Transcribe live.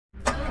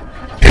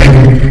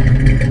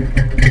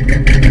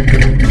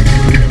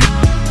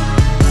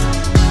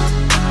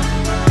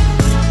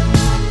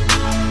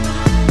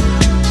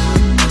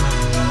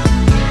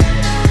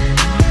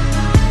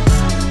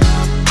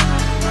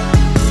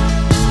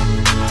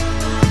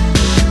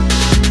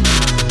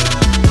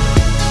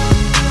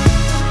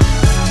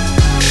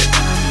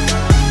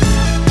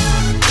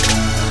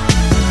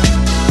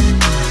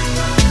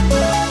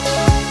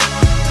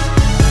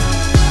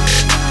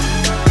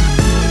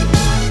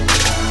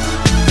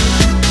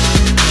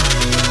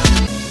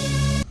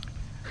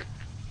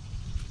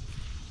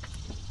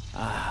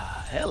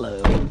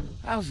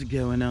How's it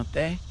going out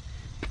there?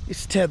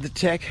 It's Ted the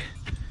Tech.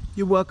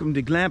 You're welcome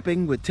to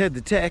Glamping with Ted the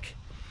Tech.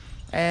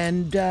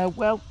 And,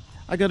 well,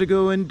 I gotta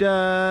go and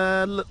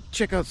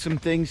check out some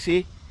things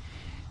here.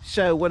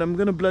 So what I'm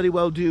gonna bloody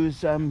well do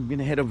is I'm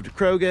gonna head over to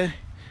Kroger,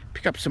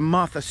 pick up some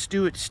Martha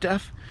Stewart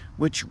stuff,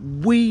 which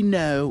we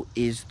know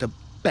is the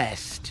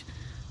best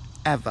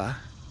ever.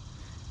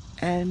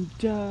 And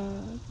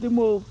then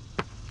we'll,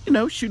 you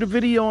know, shoot a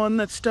video on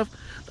that stuff.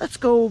 Let's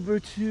go over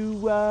to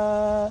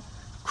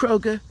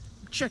Kroger,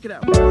 check it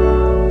out.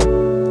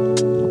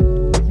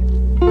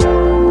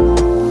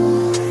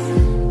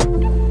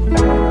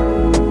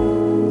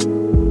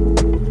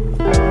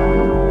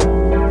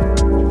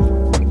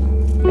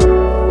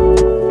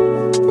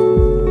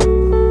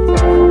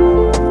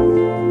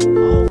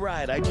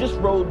 I just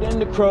rolled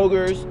into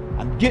Kroger's.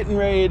 I'm getting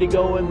ready to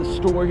go in the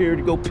store here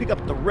to go pick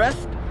up the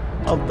rest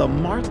of the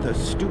Martha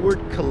Stewart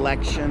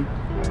collection.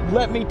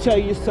 Let me tell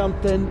you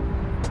something.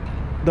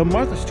 The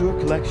Martha Stewart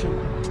collection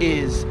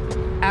is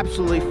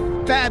absolutely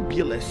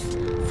fabulous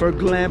for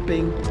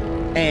glamping,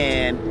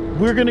 and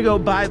we're gonna go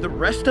buy the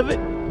rest of it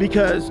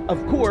because,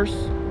 of course,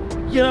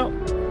 you know,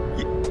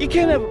 you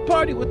can't have a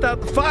party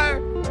without the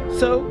fire.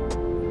 So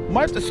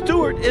Martha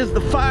Stewart is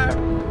the fire.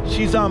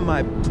 She's on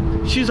my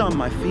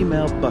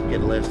female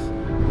bucket list.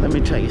 Let me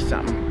tell you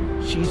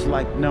something. She's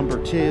like number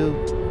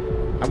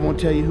 2. I won't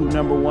tell you who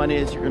number 1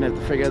 is. You're gonna have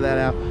to figure that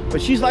out.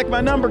 But she's like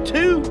my number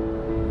 2.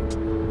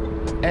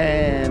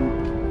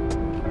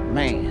 And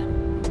man.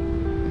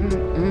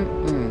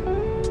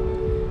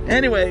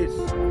 Anyways,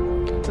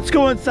 let's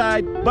go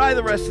inside, buy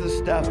the rest of the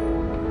stuff.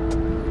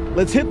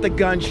 Let's hit the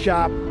gun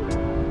shop.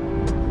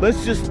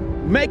 Let's just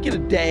make it a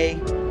day.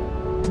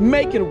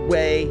 Make it a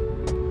way.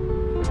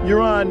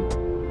 You're on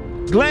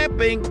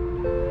Glamping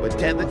with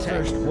Ted the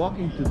Tech. First,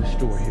 walking through the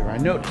store here, I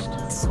noticed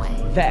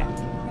that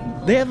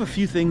they have a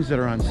few things that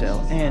are on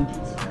sale, and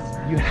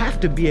you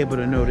have to be able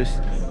to notice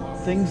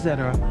things that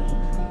are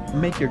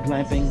make your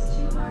glamping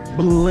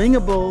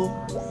blingable.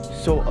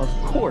 So of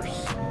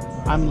course,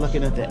 I'm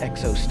looking at the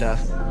EXO stuff,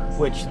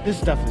 which this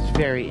stuff is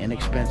very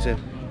inexpensive.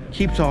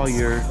 Keeps all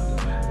your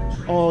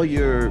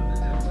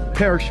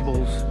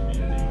perishables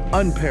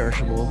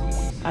unperishable.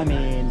 I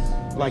mean,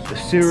 like the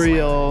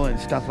cereal and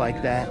stuff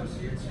like that.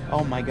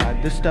 Oh my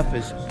God, this stuff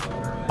is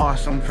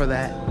awesome for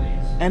that.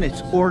 And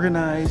it's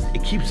organized,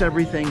 it keeps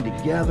everything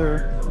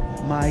together.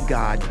 My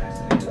God.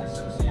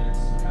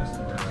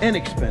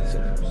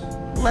 Inexpensive.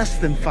 Less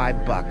than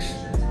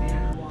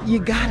 $5. You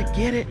gotta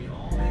get it.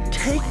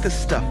 Take the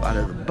stuff out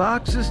of the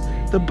boxes.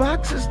 The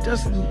boxes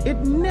it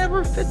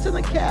never fits in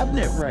the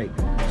cabinet right.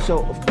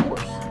 So of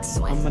course,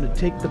 I'm gonna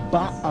take it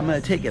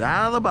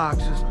out of the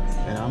boxes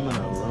and I'm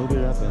gonna load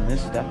it up in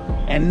this stuff.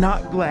 And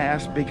not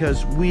glass,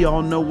 because we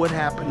all know what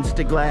happens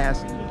to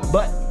glass.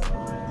 But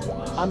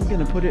I'm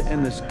gonna put it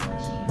in this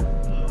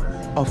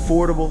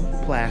affordable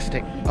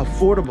plastic.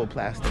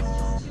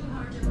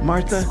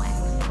 Martha,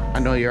 I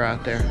know you're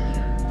out there.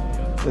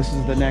 This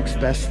is the next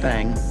best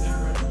thing.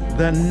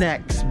 The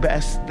next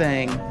best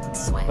thing.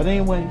 But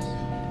anyways,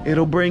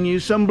 it'll bring you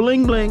some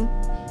bling bling.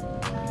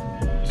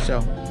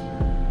 So,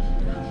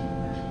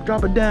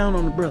 drop it down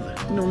on the brother.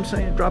 You know what I'm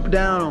saying? Drop it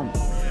down on him.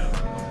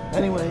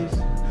 Anyways,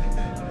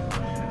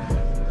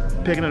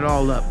 picking it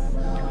all up,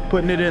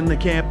 putting it in the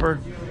camper.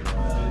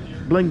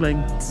 Bling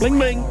bling, bling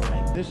bling.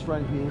 This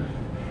right here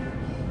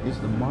is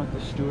the Martha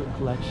Stewart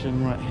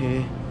collection right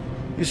here.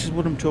 This is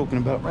what I'm talking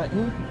about right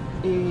here.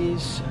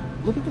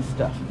 Look at this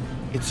stuff.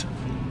 It's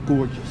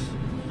gorgeous,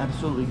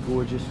 absolutely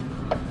gorgeous.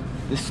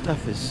 This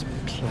stuff is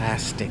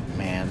plastic,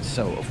 man.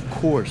 So of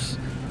course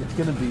it's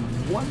gonna be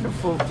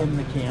wonderful in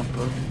the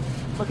camper.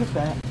 Look at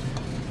that.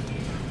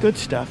 Good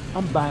stuff.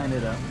 I'm buying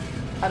it up.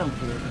 I don't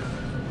care.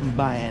 I'm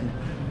buying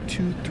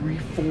 2, 3,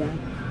 4.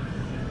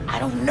 I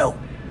don't know.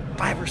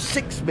 5 or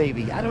 6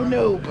 maybe. I don't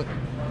know, but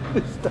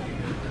this stuff.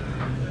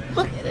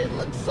 Look at it. It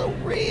looks so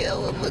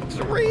real. It looks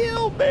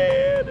real,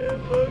 man.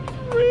 It looks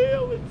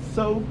real. It's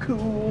so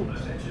cool.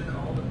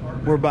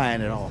 We're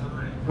buying it all.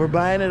 We're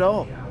buying it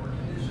all.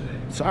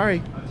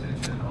 Sorry.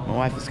 My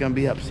wife is gonna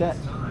be upset.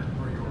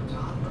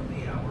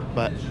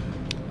 But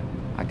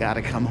I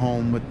gotta come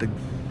home with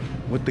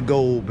the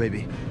gold,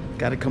 baby.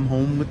 Gotta come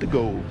home with the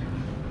gold.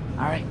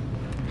 All right,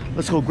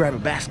 let's go grab a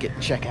basket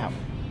and check out.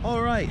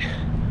 All right,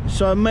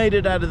 so I made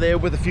it out of there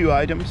with a few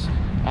items.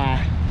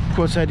 Of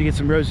course, I had to get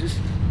some roses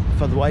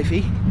for the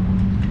wifey.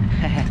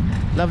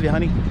 Love you,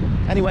 honey.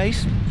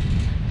 Anyways,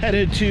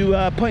 headed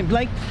to Point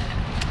Blank.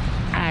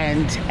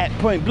 And at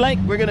Point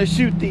Blank, we're gonna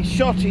shoot the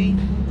shotty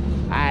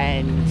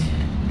and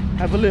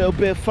have a little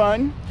bit of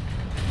fun.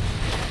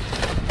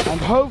 And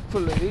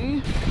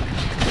hopefully,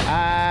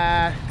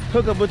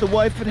 hook up with the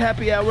wife at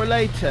happy hour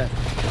later.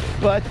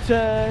 But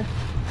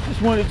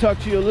just wanted to talk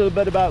to you a little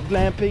bit about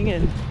glamping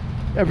and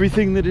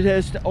everything that it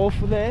has to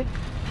offer there.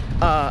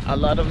 A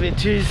lot of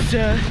it is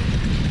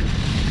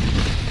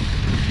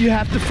you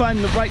have to find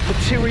the right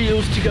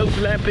materials to go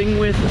glamping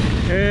with,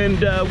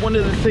 and one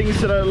of the things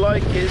that I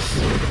like is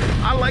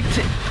I like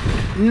to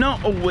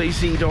not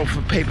always eat off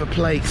of paper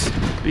plates,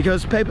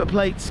 because paper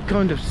plates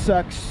kind of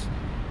sucks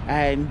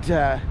And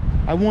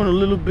I want a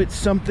little bit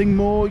something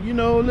more, you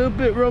know, a little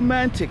bit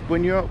romantic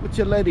when you're out with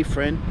your lady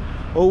friend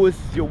or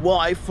with your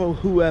wife or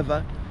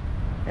whoever.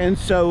 And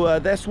so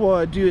that's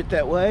why I do it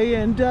that way.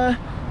 And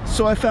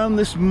so I found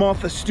this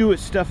Martha Stewart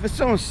stuff. It's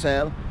on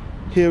sale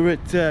here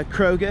at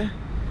Kroger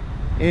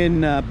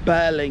in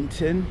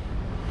Burlington.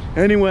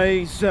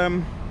 Anyways,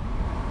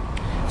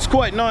 it's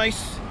quite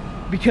nice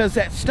because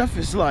that stuff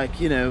is like,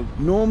 you know,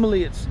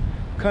 normally it's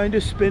kind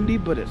of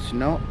spendy, but it's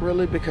not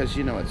really because,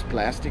 you know, it's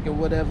plastic or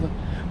whatever.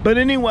 But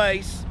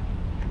anyways,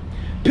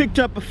 picked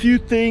up a few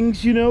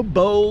things, you know,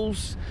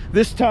 bowls.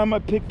 This time I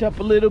picked up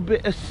a little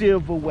bit of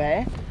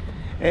silverware.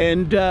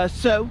 And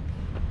so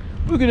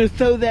we're gonna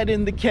throw that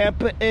in the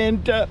camper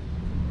and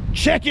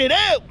check it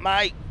out,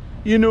 mate.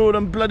 You know what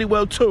I'm bloody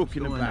well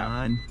talking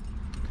about.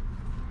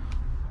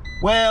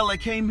 Well, I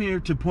came here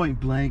to Point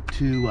Blank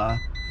to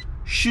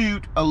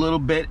shoot a little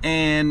bit,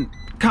 and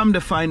come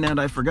to find out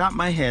I forgot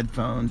my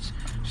headphones.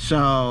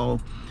 So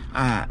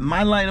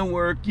my line of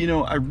work, you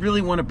know, I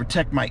really want to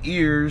protect my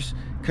ears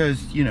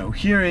because, you know,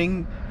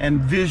 hearing and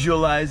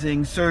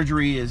visualizing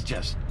surgery is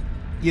just,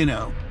 you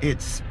know,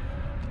 it's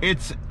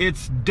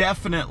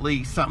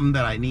definitely something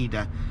that I need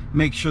to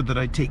make sure that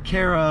I take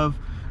care of.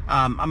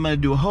 I'm gonna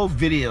do a whole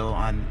video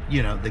on,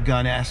 you know, the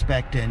gun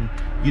aspect and,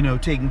 you know,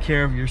 taking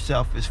care of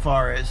yourself as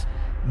far as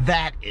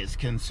that is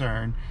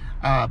concerned.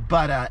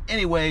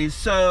 Anyways,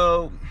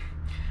 so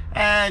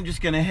I'm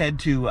just gonna head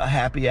to a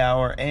happy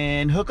hour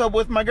and hook up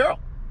with my girl.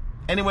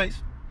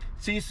 Anyways,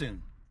 see you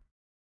soon.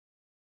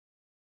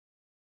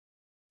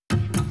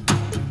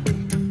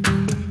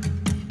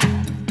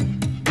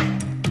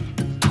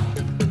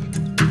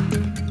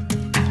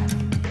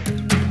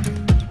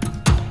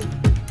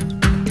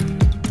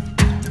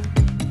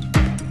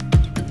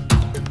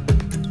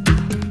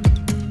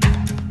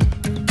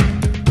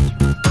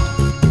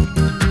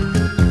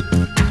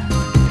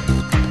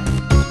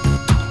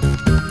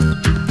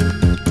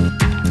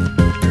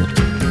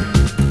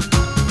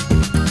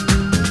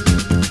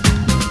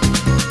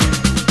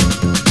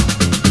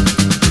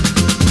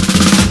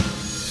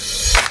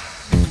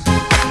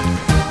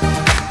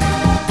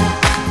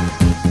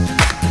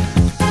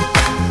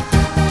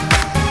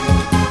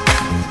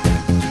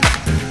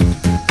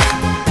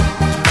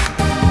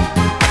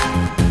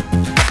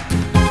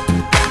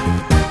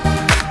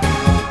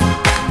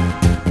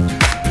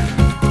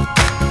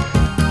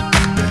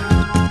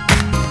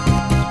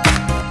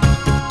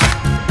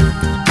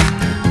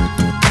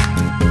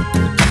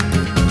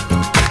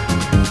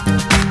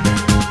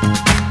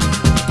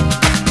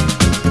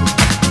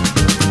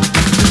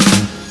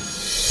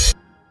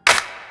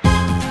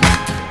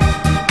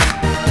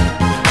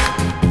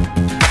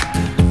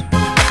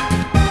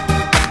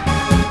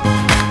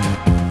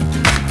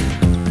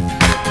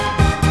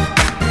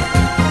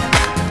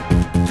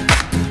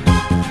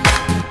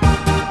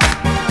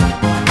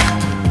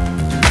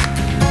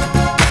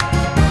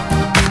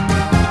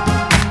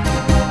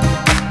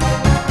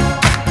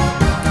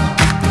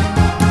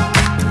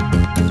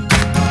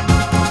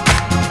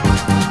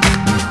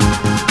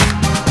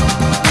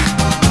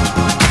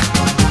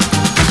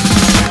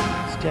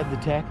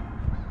 Tech,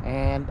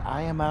 and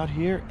I am out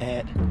here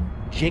at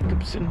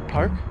Jacobson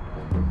Park,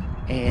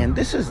 and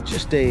this is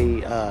just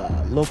a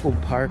local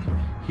park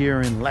here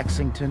in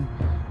Lexington.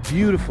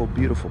 Beautiful,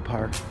 beautiful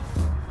park.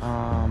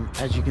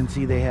 As you can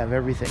see, they have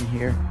everything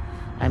here.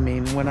 I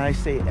mean, when I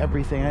say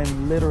everything, I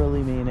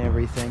literally mean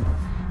everything.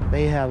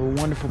 They have a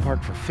wonderful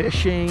park for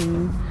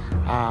fishing.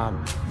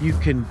 You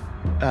can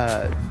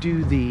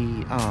do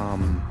the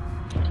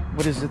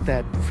what is it,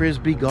 that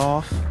frisbee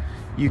golf.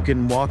 You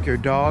can walk your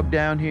dog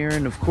down here,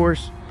 and of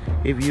course,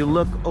 if you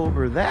look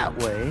over that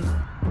way,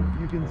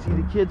 you can see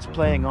the kids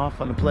playing off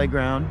on the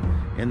playground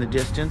in the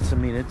distance. I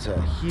mean, it's a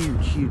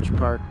huge, huge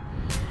park.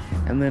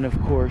 And then, of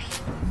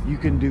course, you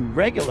can do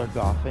regular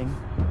golfing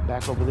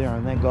back over there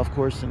on that golf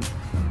course. And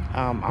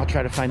I'll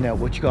try to find out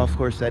which golf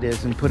course that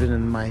is and put it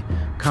in my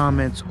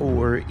comments,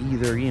 or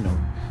either, you know,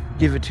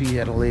 give it to you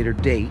at a later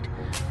date.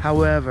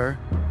 However,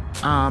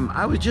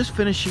 I was just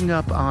finishing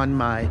up on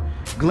my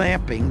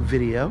glamping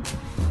video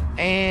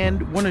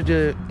and wanted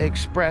to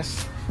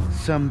express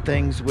some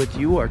things with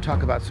you, or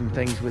talk about some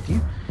things with you.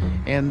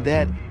 And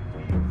that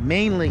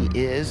mainly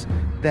is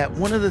that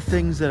one of the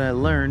things that I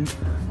learned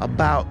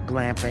about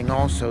glamping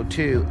also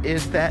too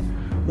is that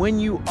when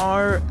you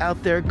are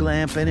out there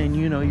glamping and,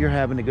 you know, you're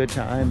having a good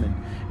time and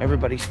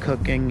everybody's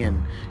cooking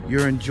and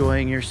you're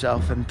enjoying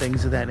yourself and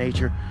things of that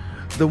nature,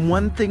 the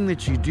one thing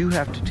that you do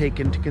have to take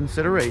into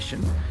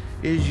consideration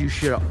is you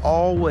should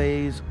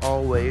always,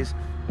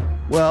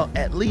 well,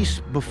 at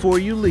least before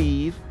you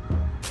leave,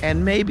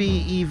 and maybe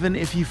even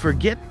if you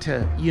forget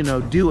to, you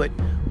know, do it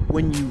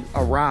when you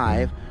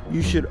arrive,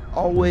 you should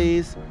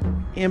always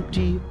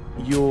empty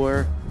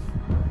your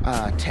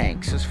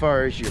tanks, as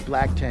far as your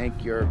black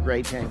tank, your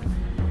gray tank,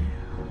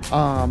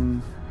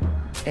 and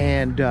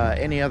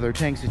any other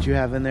tanks that you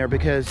have in there,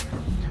 because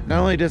not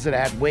only does it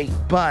add weight,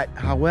 but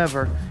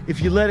however,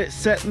 if you let it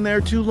sit in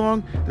there too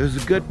long, there's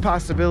a good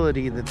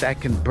possibility that that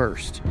can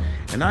burst.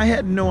 And I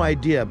had no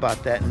idea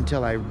about that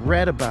until I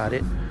read about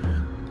it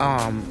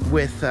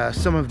with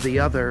some of the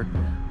other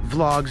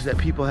vlogs that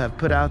people have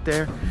put out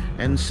there.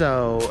 And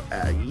so,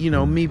 you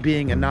know, me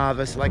being a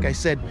novice, like I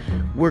said,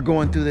 we're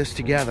going through this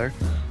together.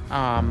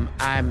 I'm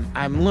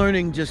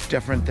learning just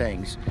different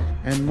things.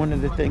 And one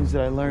of the things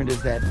that I learned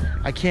is that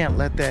I can't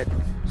let that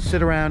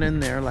sit around in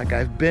there like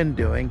I've been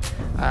doing.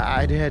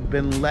 I had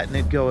been letting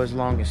it go as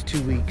long as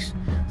 2 weeks,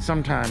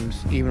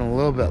 sometimes even a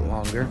little bit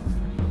longer,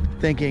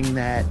 thinking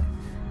that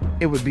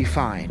it would be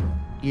fine,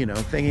 you know,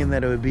 thinking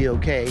that it would be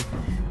okay,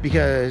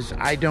 because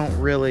I don't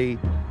really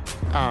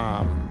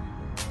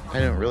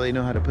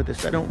know how to put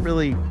this. I don't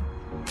really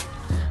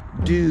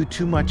do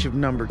too much of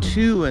number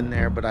 2 in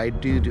there, but I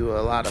do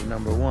a lot of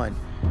number 1.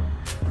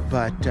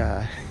 But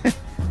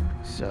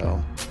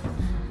so,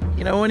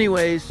 you know,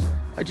 anyways,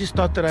 I just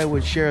thought that I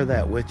would share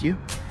that with you.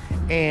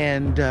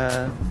 And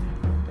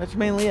that's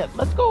mainly it.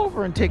 Let's go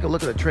over and take a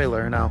look at the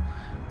trailer, and I'll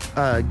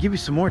give you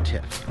some more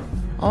tips.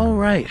 All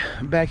right,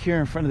 I'm back here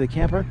in front of the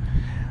camper.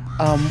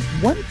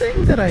 One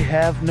thing that I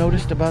have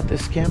noticed about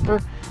this camper,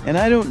 and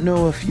I don't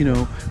know if, you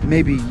know,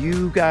 maybe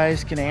you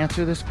guys can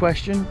answer this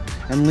question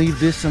and leave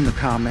this in the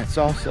comments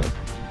also,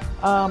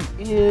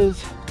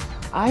 is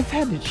I've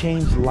had to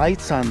change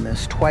lights on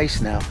this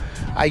twice now.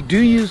 I do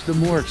use the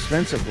more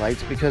expensive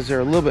lights because they're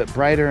a little bit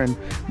brighter, and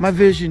my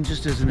vision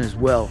just isn't as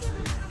well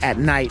at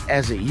night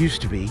as it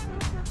used to be.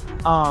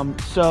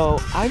 So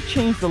I've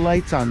changed the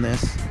lights on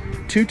this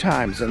 2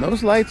 times, and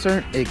those lights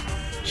aren't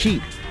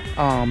cheap.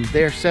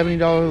 They're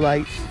 $70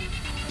 lights.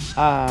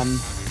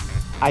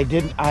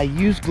 I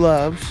use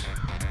gloves.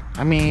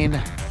 I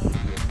mean,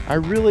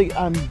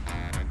 I'm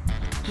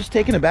just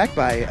taken aback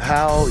by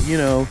how, you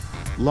know,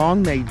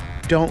 long they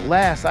don't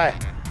last. I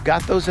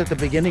got those at the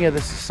beginning of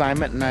this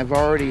assignment, and I've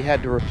already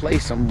had to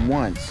replace them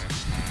once,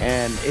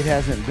 and it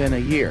hasn't been a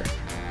year.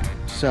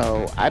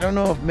 So I don't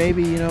know if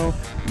maybe, you know,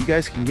 you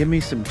guys can give me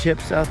some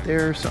tips out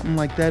there or something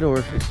like that, or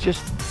if it's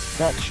just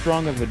that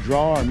strong of a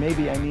draw, or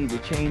maybe I need to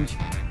change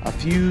a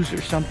fuse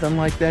or something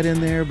like that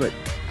in there. But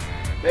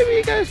maybe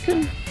you guys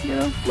can, you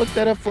know, look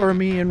that up for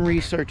me and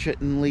research it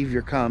and leave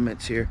your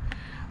comments here.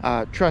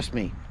 Trust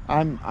me,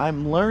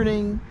 I'm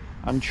learning.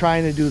 I'm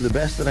trying to do the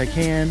best that I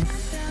can.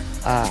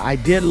 I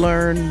did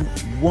learn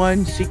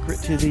one secret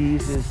to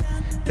these is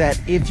that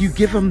if you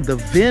give them the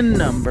VIN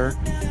number,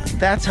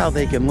 that's how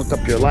they can look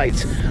up your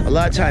lights. A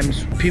lot of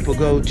times people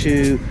go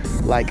to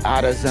like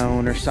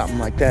AutoZone or something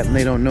like that, and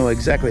they don't know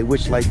exactly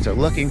which lights they're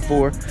looking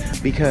for,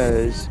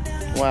 because,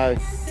 well,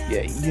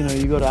 yeah, you know,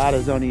 you go to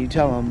AutoZone and you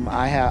tell them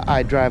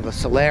I drive a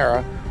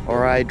Solera,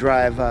 or I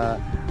drive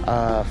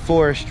a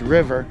Forest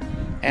River,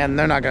 and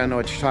they're not gonna know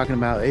what you're talking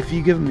about. If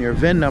you give them your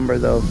VIN number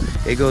though,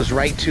 it goes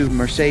right to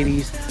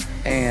Mercedes,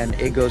 and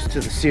it goes to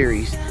the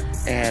series,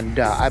 and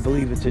I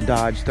believe it's a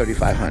Dodge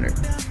 3500.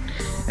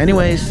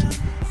 Anyways,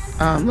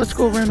 let's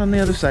go around on the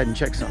other side and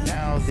check something.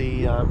 Now,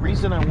 the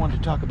reason I want to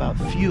talk about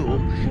fuel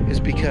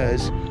is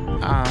because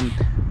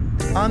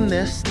on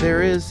this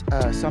there is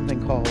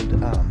something called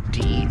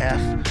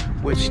DEF,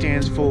 which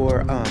stands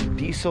for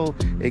diesel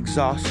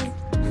exhaust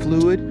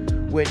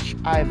fluid, which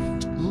I've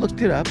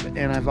looked it up,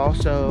 and I've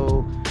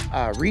also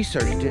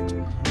researched it,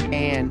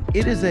 and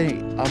it is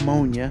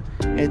ammonia.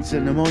 It's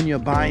an ammonia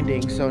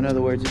binding, so in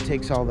other words, it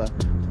takes all the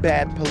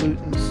bad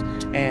pollutants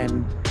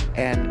and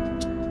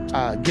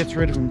gets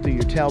rid of them through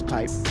your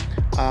tailpipe.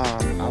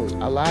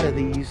 A lot of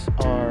these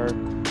are,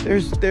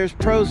 there's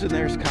pros and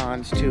there's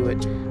cons to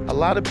it. A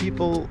lot of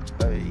people,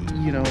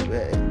 you know,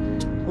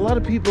 a lot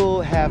of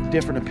people have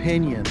different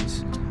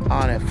opinions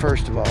on it,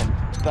 first of all.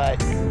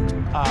 But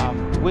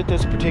with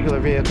this particular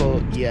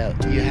vehicle, yeah,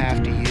 you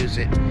have to use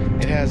it.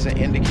 It has an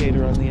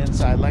indicator on the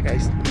inside, like I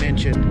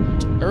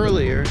mentioned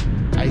earlier,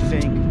 I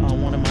think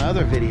on one of my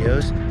other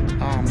videos,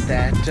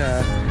 that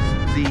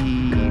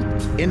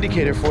the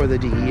indicator for the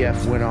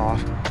DEF went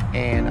off,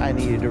 and I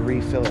needed to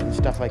refill it and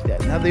stuff like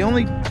that. Now, the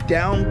only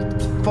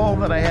downfall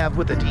that I have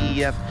with the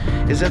DEF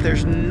is that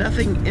there's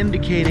nothing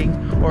indicating,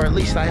 or at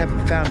least I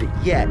haven't found it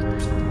yet,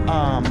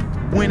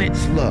 when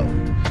it's low.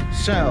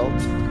 So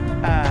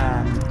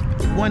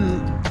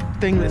one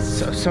thing that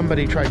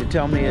somebody tried to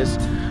tell me is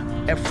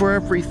for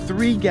every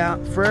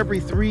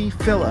 3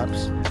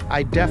 fill-ups,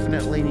 I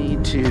definitely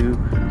need to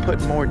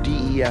put more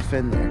DEF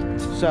in there.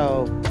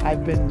 So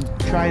I've been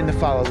trying to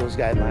follow those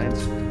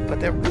guidelines, but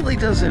that really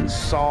doesn't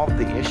solve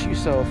the issue.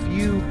 So if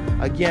you,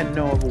 again,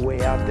 know of a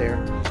way out there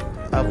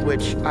of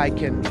which I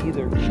can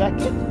either check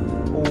it,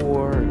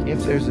 or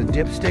if there's a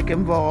dipstick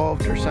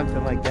involved or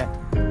something like that,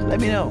 let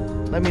me know.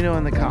 Let me know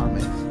in the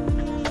comments.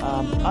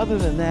 Other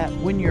than that,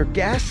 when you're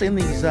gassing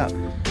these up,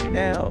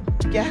 now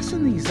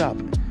gassing these up,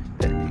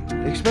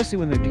 especially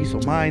when they're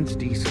diesel, mine's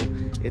diesel,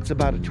 it's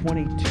about a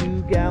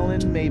 22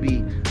 gallon,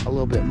 maybe a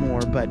little bit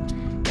more, but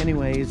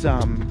anyways,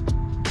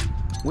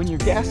 when you're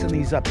gassing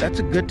these up, that's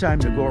a good time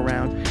to go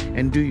around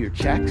and do your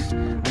checks.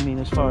 I mean,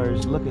 as far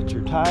as look at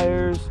your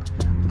tires,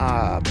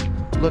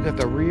 look at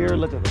the rear,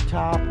 look at the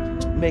top,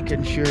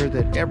 making sure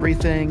that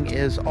everything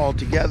is all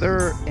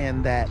together,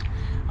 and that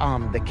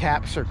the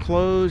caps are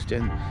closed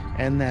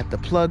and that the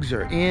plugs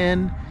are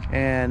in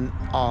and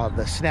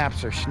the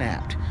snaps are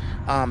snapped.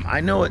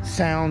 I know it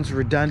sounds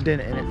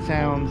redundant and it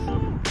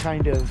sounds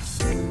kind of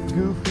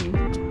goofy,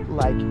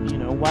 like, you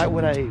know, why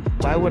would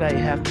I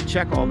have to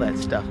check all that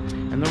stuff?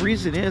 And the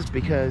reason is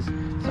because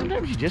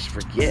sometimes you just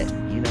forget,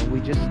 you know,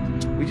 we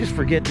just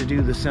forget to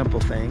do the simple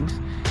things.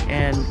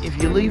 And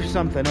if you leave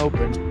something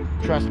open,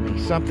 trust me,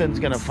 something's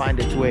gonna find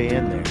its way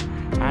in there.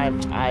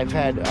 I've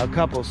had a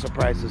couple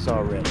surprises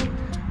already.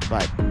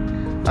 But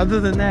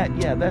other than that,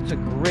 yeah, that's a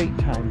great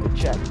time to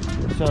check.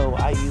 So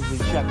I usually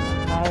check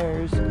my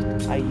tires,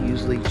 I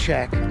usually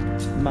check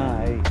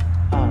my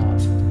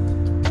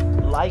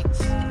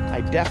lights.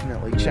 I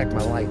definitely check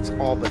my lights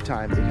all the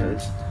time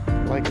because,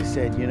 like I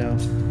said, you know,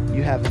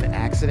 you have an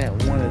accident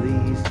with one of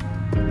these,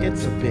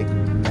 it's a big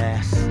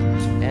mess.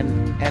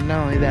 And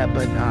not only that,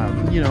 but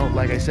you know,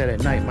 like I said,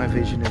 at night my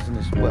vision isn't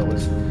as well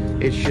as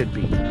it should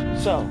be.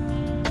 So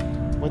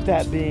with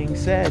that being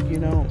said, you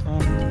know,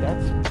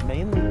 that's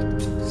mainly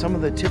some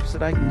of the tips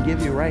that I can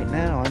give you right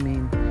now. I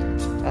mean,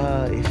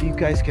 if you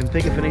guys can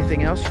think of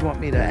anything else you want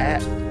me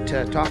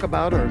to talk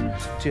about or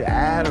to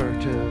add or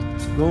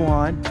to go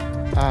on,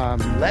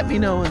 let me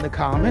know in the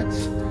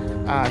comments.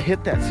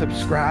 Hit that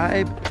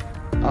subscribe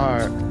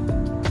or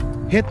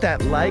hit that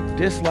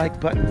dislike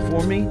button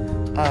for me.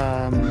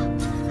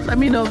 Let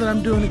me know that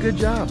I'm doing a good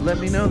job. Let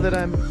me know that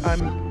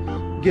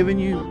I'm giving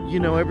you, you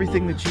know,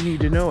 everything that you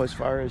need to know as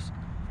far as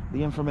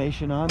the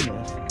information on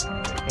this.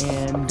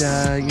 And,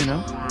 you know,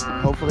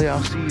 hopefully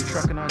I'll see you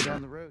trucking on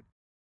down the road.